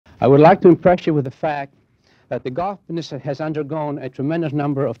I would like to impress you with the fact that the golf business has undergone a tremendous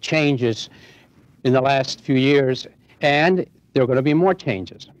number of changes in the last few years, and there are going to be more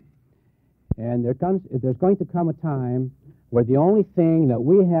changes. And there's going to come a time where the only thing that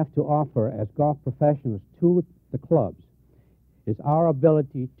we have to offer as golf professionals to the clubs is our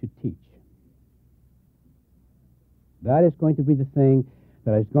ability to teach. That is going to be the thing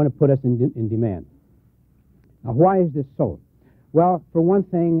that is going to put us in demand. Now, why is this so? Well, for one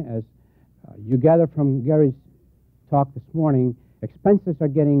thing, as you gather from Gary's talk this morning, expenses are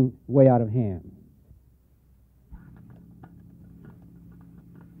getting way out of hand.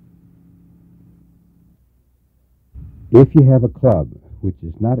 If you have a club which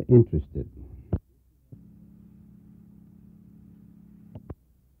is not interested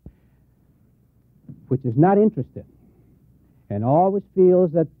and always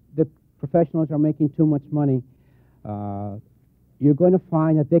feels that the professionals are making too much money, you're going to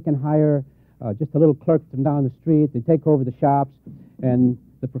find that they can hire just a little clerk from down the street. They take over the shops, and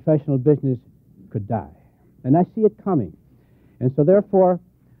the professional business could die. And I see it coming. And so therefore,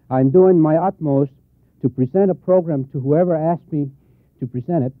 I'm doing my utmost to present a program to whoever asks me to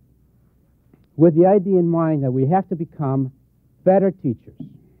present it with the idea in mind that we have to become better teachers.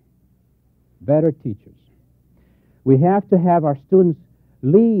 Better teachers. We have to have our students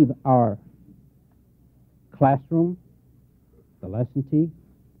leave our classroom, the lesson tee,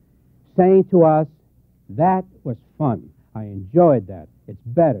 saying to us, that was fun. I enjoyed that. It's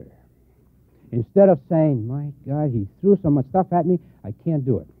better. Instead of saying, my God, he threw so much stuff at me, I can't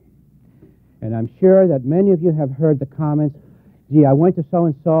do it. And I'm sure that many of you have heard the comments, gee, I went to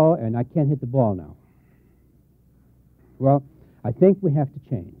so-and-so and I can't hit the ball now. Well, I think we have to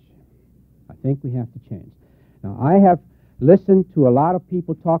change. I think we have to change. Now, I have listened to a lot of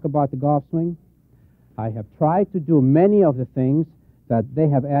people talk about the golf swing. I have tried to do many of the things that they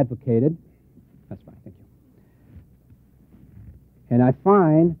have advocated. That's fine, thank you. And I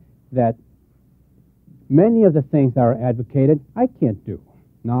find that many of the things that are advocated, I can't do.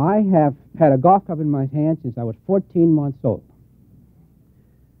 Now, I have had a golf club in my hand since I was 14 months old.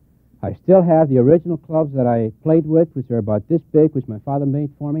 I still have the original clubs that I played with, which are about this big, which my father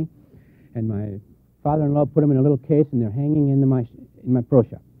made for me. And my father-in-law put them in a little case, and they're hanging in my pro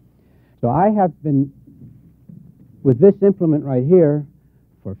shop. So I have been with this implement right here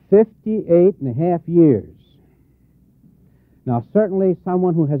for 58 and a half years. Now, certainly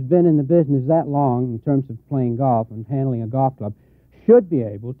someone who has been in the business that long in terms of playing golf and handling a golf club should be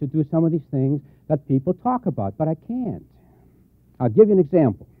able to do some of these things that people talk about, but I can't. I'll give you an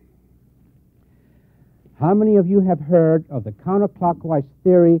example. How many of you have heard of the counterclockwise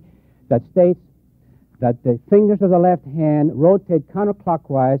theory that states that the fingers of the left hand rotate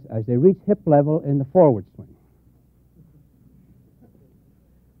counterclockwise as they reach hip level in the forward swing?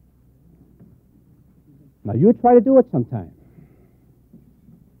 Now, you try to do it sometime.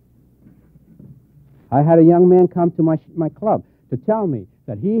 I had a young man come to my club to tell me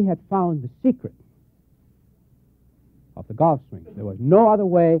that he had found the secret of the golf swing. There was no other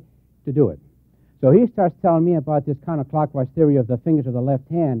way to do it. So he starts telling me about this counterclockwise theory of the fingers of the left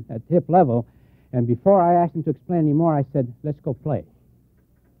hand at hip level, and before I asked him to explain any more, I said, let's go play.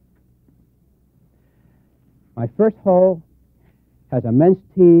 My first hole has a men's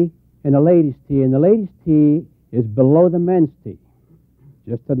tee and a ladies' tee, and the ladies' tee is below the men's tee.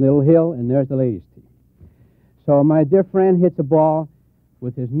 Just a little hill, and there's the ladies' tee. So my dear friend hits a ball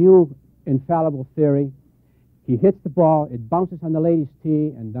with his new infallible theory. He hits the ball, it bounces on the ladies'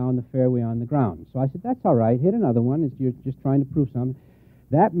 tee and down the fairway on the ground. So I said, that's all right, hit another one. You're just trying to prove something.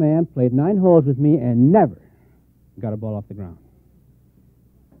 That man played 9 holes with me and never got a ball off the ground.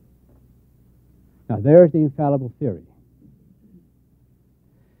 Now, there's the infallible theory.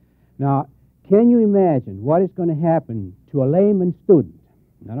 Now, can you imagine what is going to happen to a layman student,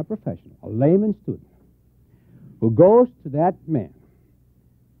 not a professional, a layman student, who goes to that man,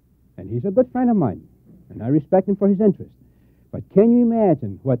 and he's a good friend of mine, and I respect him for his interest, but can you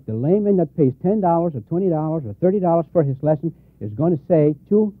imagine what the layman that pays $10 or $20 or $30 for his lesson is going to say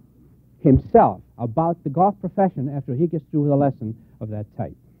to himself about the golf profession after he gets through with a lesson of that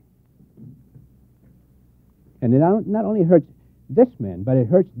type? And it not only hurts this man, but it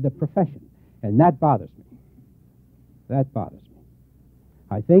hurts the profession, and that bothers me. That bothers me.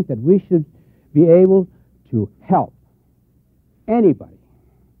 I think that we should be able to help anybody,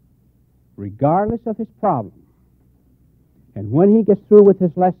 regardless of his problem. And when he gets through with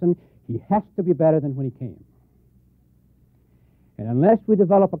his lesson, he has to be better than when he came. And unless we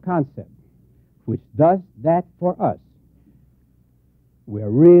develop a concept which does that for us, we're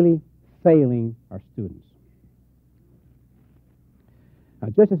really failing our students. Now,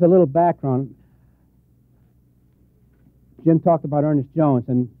 just as a little background, Jim talked about Ernest Jones,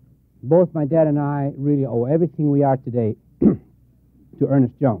 and both my dad and I really owe everything we are today to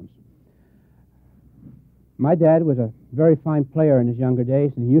Ernest Jones. My dad was a very fine player in his younger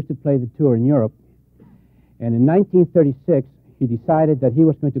days, and he used to play the tour in Europe. And in 1936, he decided that he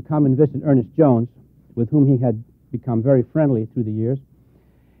was going to come and visit Ernest Jones, with whom he had become very friendly through the years.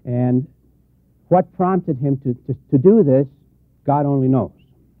 And what prompted him to do this, God only knows.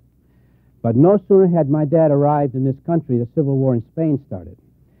 But no sooner had my dad arrived in this country, the Civil War in Spain started.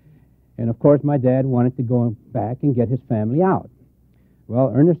 And of course, my dad wanted to go back and get his family out.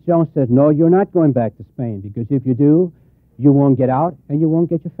 Well, Ernest Jones says, no, you're not going back to Spain, because if you do, you won't get out and you won't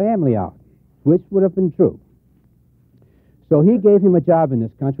get your family out, which would have been true. So he gave him a job in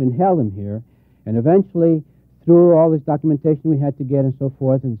this country and held him here, and eventually, through all this documentation we had to get and so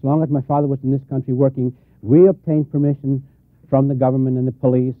forth, and as long as my father was in this country working, we obtained permission from the government and the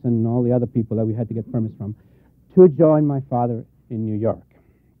police and all the other people that we had to get permits from to join my father in New York.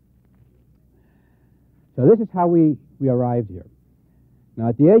 So this is how we arrived here. Now,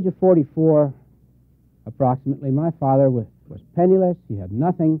 at the age of 44, approximately, my father was penniless. He had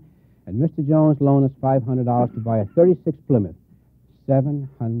nothing, and Mr. Jones loaned us $500 to buy a 36 Plymouth,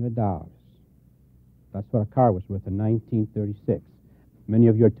 $700. That's what a car was worth in 1936. Many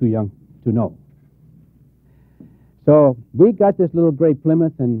of you are too young to know. So we got this little gray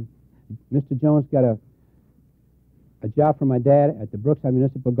Plymouth, and Mr. Jones got a job for my dad at the Brookside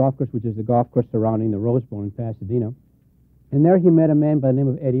Municipal Golf Course, which is the golf course surrounding the Rose Bowl in Pasadena. And there he met a man by the name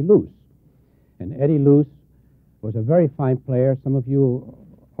of Eddie Luce. And Eddie Luce was a very fine player. Some of you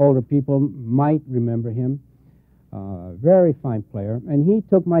older people might remember him. Very fine player. And he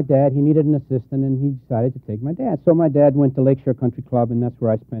took my dad. He needed an assistant, and he decided to take my dad. So my dad went to Lakeshore Country Club, and that's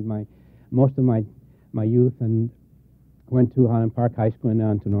where I spent most of my youth, and went to Highland Park High School and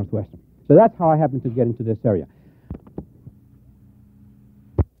on to Northwestern. So that's how I happened to get into this area.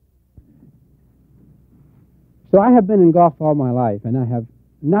 So I have been in golf all my life, and I have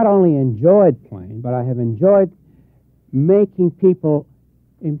not only enjoyed playing, but I have enjoyed making people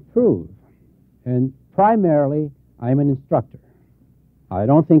improve. And primarily, I'm an instructor. I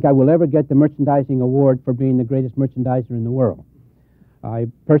don't think I will ever get the merchandising award for being the greatest merchandiser in the world. I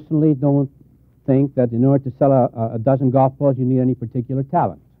personally don't think that in order to sell a dozen golf balls, you need any particular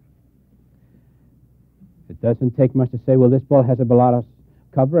talent. It doesn't take much to say, well, this ball has a Bellotto's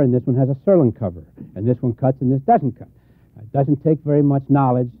cover, and this one has a Serling cover, and this one cuts and this doesn't cut. It doesn't take very much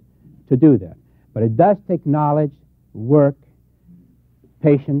knowledge to do that. But it does take knowledge, work,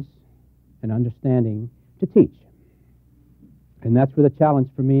 patience, and understanding to teach. And that's where the challenge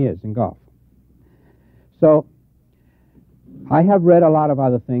for me is in golf. So I have read a lot of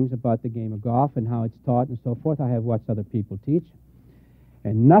other things about the game of golf and how it's taught and so forth. I have watched other people teach.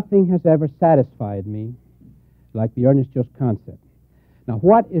 And nothing has ever satisfied me like the Ernest Jones concept. Now,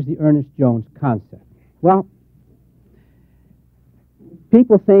 what is the Ernest Jones concept? Well,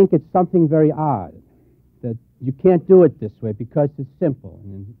 people think it's something very odd, that you can't do it this way because it's simple.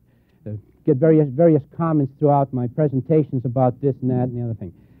 And get various comments throughout my presentations about this and that and the other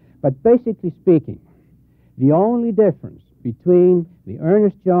thing. But basically speaking, the only difference between the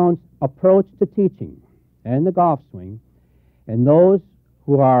Ernest Jones approach to teaching and the golf swing and those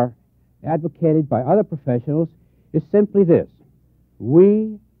who are advocated by other professionals is simply this.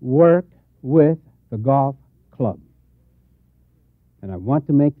 We work with the golf club. And I want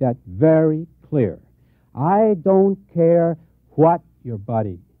to make that very clear. I don't care what your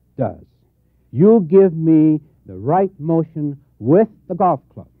body does. You give me the right motion with the golf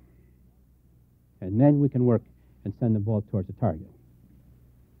club, and then we can work and send the ball towards the target.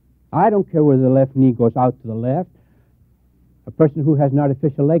 I don't care whether the left knee goes out to the left. A person who has an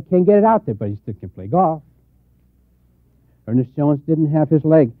artificial leg can't get it out there, but he still can play golf. Ernest Jones didn't have his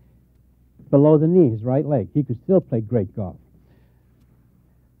leg below the knee, his right leg. He could still play great golf.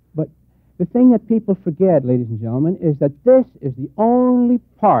 But the thing that people forget, ladies and gentlemen, is that this is the only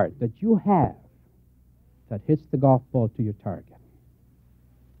part that you have that hits the golf ball to your target.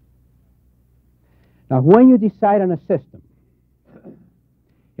 Now, when you decide on a system,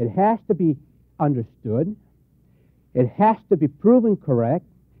 it has to be understood, it has to be proven correct,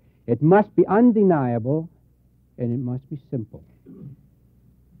 it must be undeniable, and it must be simple.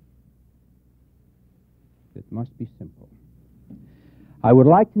 It must be simple. I would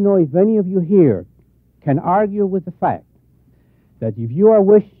like to know if any of you here can argue with the fact that if your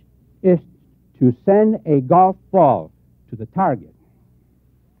wish is to send a golf ball to the target,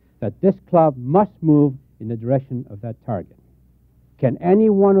 that this club must move in the direction of that target. Can any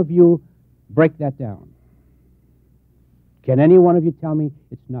one of you break that down? Can any one of you tell me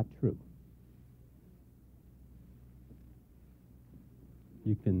it's not true?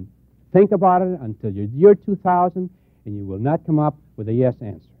 You can think about it until your year 2000, and you will not come up with a yes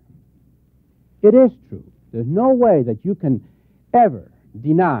answer. It is true. There's no way that you can ever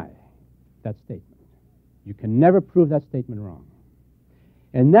deny that statement. You can never prove that statement wrong.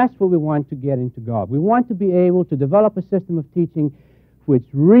 And that's what we want to get into golf. We want to be able to develop a system of teaching which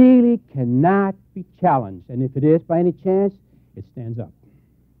really cannot be challenged. And if it is by any chance, it stands up.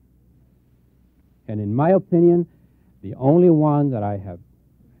 And in my opinion, the only one that I have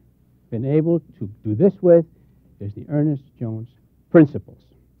been able to do this with is the Ernest Jones Principles.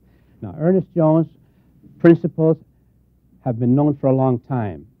 Now, Ernest Jones Principles have been known for a long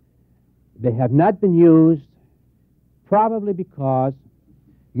time. They have not been used probably because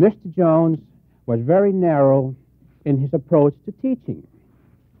Mr. Jones was very narrow in his approach to teaching.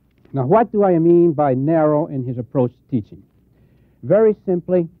 Now, what do I mean by narrow in his approach to teaching? Very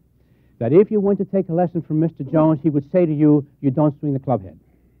simply, that if you went to take a lesson from Mr. Jones, he would say to you, you don't swing the club head.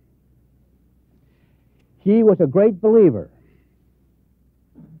 He was a great believer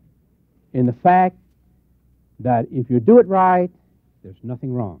in the fact that if you do it right, there's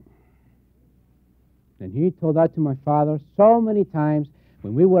nothing wrong. And he told that to my father so many times.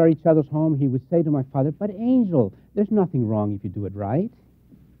 When we were at each other's home, he would say to my father, but Angel, there's nothing wrong if you do it right.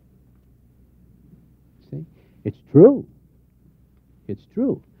 See? It's true. It's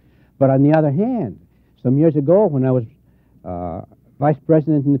true. But on the other hand, some years ago when I was vice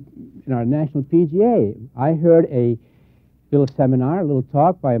president in our national PGA, I heard a little seminar, a little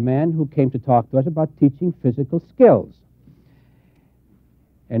talk by a man who came to talk to us about teaching physical skills.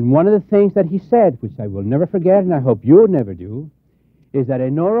 And one of the things that he said, which I will never forget and I hope you'll never do, is that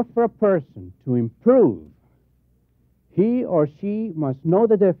in order for a person to improve, he or she must know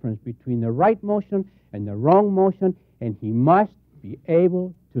the difference between the right motion and the wrong motion, and he must be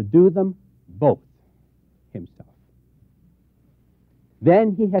able to do them both himself.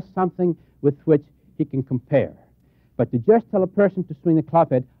 Then he has something with which he can compare. But to just tell a person to swing the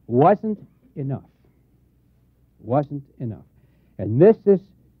club head wasn't enough. Wasn't enough. And this is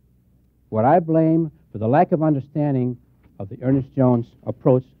what I blame for the lack of understanding of the Ernest Jones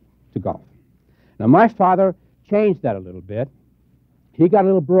approach to golf. Now, my father changed that a little bit. He got a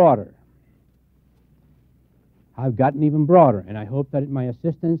little broader. I've gotten even broader, and I hope that my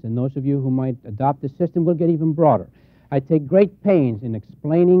assistants and those of you who might adopt this system will get even broader. I take great pains in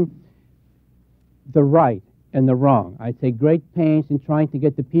explaining the right and the wrong. I take great pains in trying to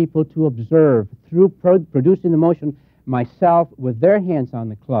get the people to observe, through producing the motion myself with their hands on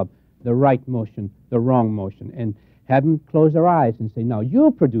the club, the right motion, the wrong motion, and have them close their eyes and say, now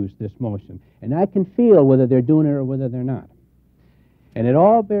you produce this motion, and I can feel whether they're doing it or whether they're not. And it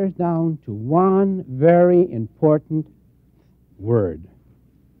all bears down to one very important word,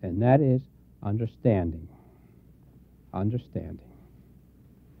 and that is understanding. Understanding.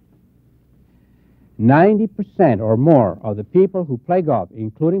 90% or more of the people who play golf,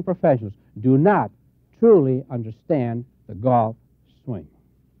 including professionals, do not truly understand the golf swing.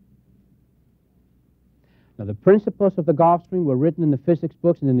 Now, the principles of the golf swing were written in the physics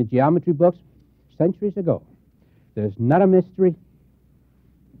books and in the geometry books centuries ago. There's not a mystery.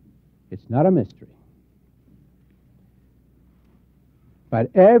 It's not a mystery. But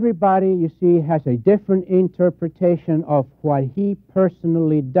everybody, you see, has a different interpretation of what he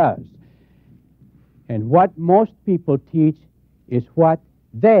personally does. And what most people teach is what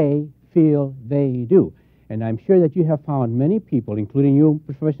they feel they do. And I'm sure that you have found many people, including you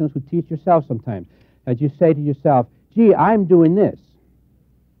professionals who teach yourself sometimes, that you say to yourself, gee, I'm doing this.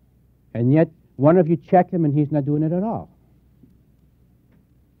 And yet one of you check him and he's not doing it at all.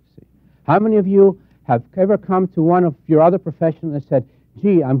 See? How many of you have ever come to one of your other professionals and said,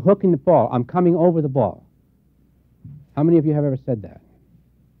 gee, I'm hooking the ball, I'm coming over the ball? How many of you have ever said that?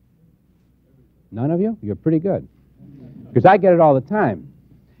 None of you? You're pretty good. Because I get it all the time.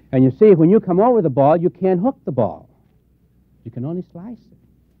 And you see, when you come over the ball, you can't hook the ball. You can only slice it.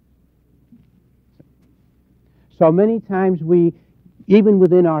 So many times we, even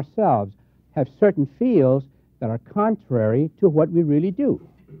within ourselves, have certain feels that are contrary to what we really do.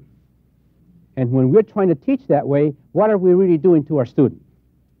 And when we're trying to teach that way, what are we really doing to our student?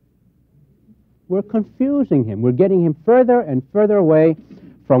 We're confusing him. We're getting him further and further away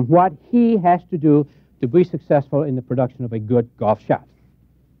from what he has to do to be successful in the production of a good golf shot.